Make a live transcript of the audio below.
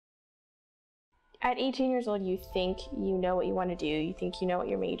At 18 years old, you think you know what you want to do. You think you know what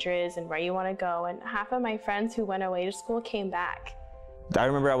your major is and where you want to go. And half of my friends who went away to school came back. I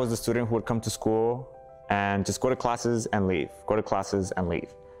remember I was a student who would come to school and just go to classes and leave, go to classes and leave.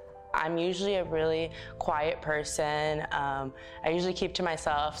 I'm usually a really quiet person. I usually keep to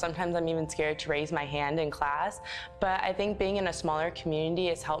myself. Sometimes I'm even scared to raise my hand in class. But I think being in a smaller community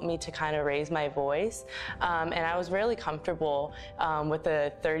has helped me to kind of raise my voice. And I was really comfortable with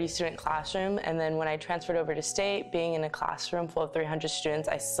a 30-student classroom. And then when I transferred over to state, being in a classroom full of 300 students,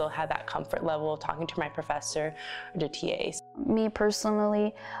 I still had that comfort level of talking to my professor or to TAs. Me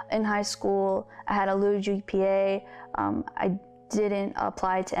personally, in high school, I had a low GPA. I didn't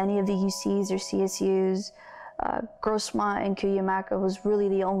apply to any of the UCs or CSUs. Grossmont and Cuyamaca was really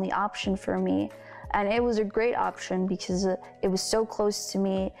the only option for me. And it was a great option because it was so close to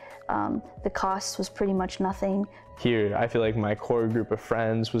me. The cost was pretty much nothing. Here, I feel like my core group of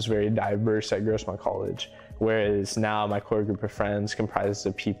friends was very diverse at Grossmont College, whereas now my core group of friends comprises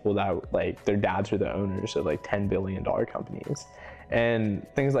of people that, like, their dads are the owners of like $10 billion companies. And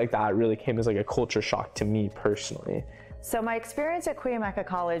things like that really came as like a culture shock to me personally. So my experience at Cuyamaca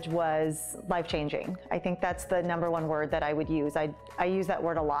College was life-changing. I think that's the #1 word that I would use. I use that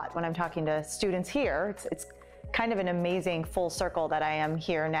word a lot when I'm talking to students here. It's kind of an amazing full circle that I am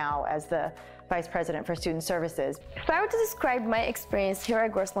here now as the Vice President for Student Services. If I were to describe my experience here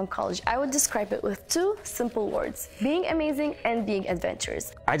at Grossmont College, I would describe it with 2 simple words: being amazing and being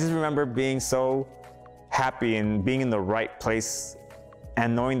adventurous. I just remember being so happy and being in the right place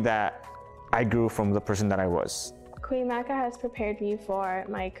and knowing that I grew from the person that I was. Cuyamaca has prepared me for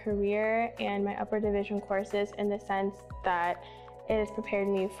my career and my upper division courses in the sense that it has prepared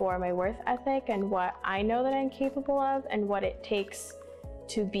me for my worth ethic and what I know that I'm capable of and what it takes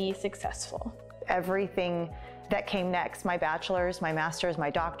to be successful. Everything that came next, my bachelor's, my master's, my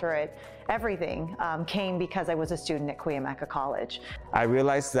doctorate, everything came because I was a student at Cuyamaca College. I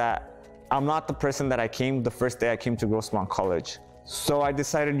realized that I'm not the person that I came the first day I came to Grossmont College. So I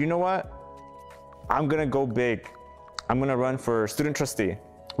decided, you know what? I'm gonna go big. I'm gonna run for student trustee,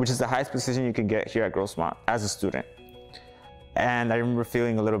 which is the highest position you can get here at Grossmont as a student. And I remember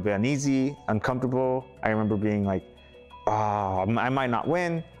feeling a little bit uneasy, uncomfortable. I remember being like, oh, I might not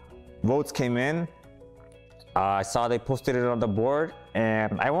win. Votes came in. I saw they posted it on the board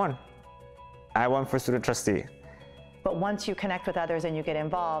and I won. I won for student trustee. But once you connect with others and you get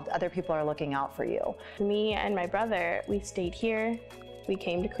involved, other people are looking out for you. Me and my brother, we stayed here. We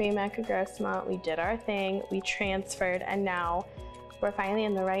came to Cuyamaca Grossmont, we did our thing, we transferred, and now we're finally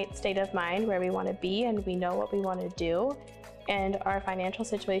in the right state of mind where we want to be and we know what we want to do. And our financial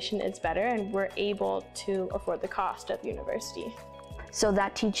situation is better and we're able to afford the cost of university. So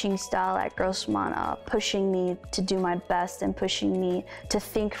that teaching style at Grossmont, pushing me to do my best and pushing me to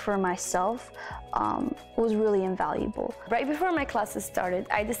think for myself, was really invaluable. Right before my classes started,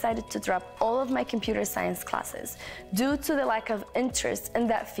 I decided to drop all of my computer science classes due to the lack of interest in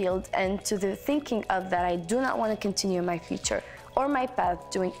that field and to the thinking of that I do not want to continue my future or my path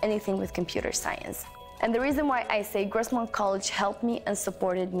doing anything with computer science. And the reason why I say Grossmont College helped me and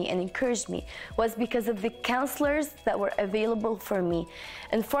supported me and encouraged me was because of the counselors that were available for me,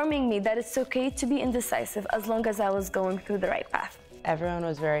 informing me that it's okay to be indecisive as long as I was going through the right path. Everyone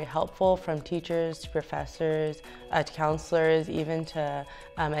was very helpful, from teachers to professors, to counselors, even to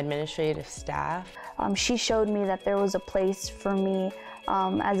administrative staff. She showed me that there was a place for me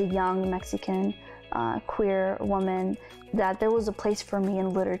as a young Mexican queer woman, that there was a place for me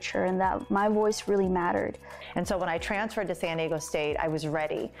in literature and that my voice really mattered. And so when I transferred to San Diego State, I was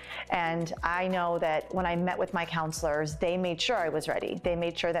ready. And I know that when I met with my counselors, they made sure I was ready. They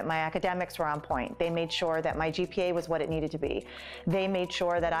made sure that my academics were on point. They made sure that my GPA was what it needed to be. They made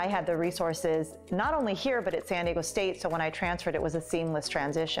sure that I had the resources, not only here, but at San Diego State. So when I transferred, it was a seamless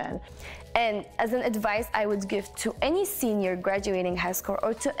transition. And as an advice I would give to any senior graduating high school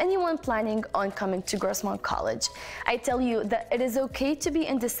or to anyone planning on coming to Grossmont College, I tell you that it is okay to be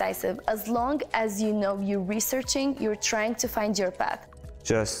indecisive as long as you know you're researching, you're trying to find your path.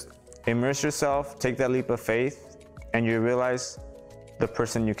 Just immerse yourself, take that leap of faith, and you realize the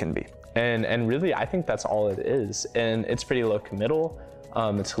person you can be. And really, I think that's all it is. And it's pretty low committal,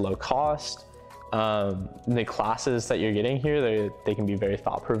 it's low cost. The classes that you're getting here, they can be very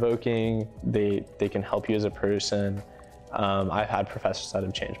thought-provoking. They can help you as a person. I've had professors that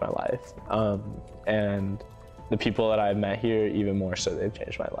have changed my life. And the people that I've met here, even more so, they've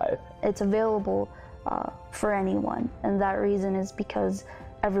changed my life. It's available for anyone, and that reason is because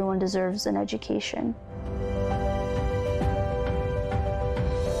everyone deserves an education.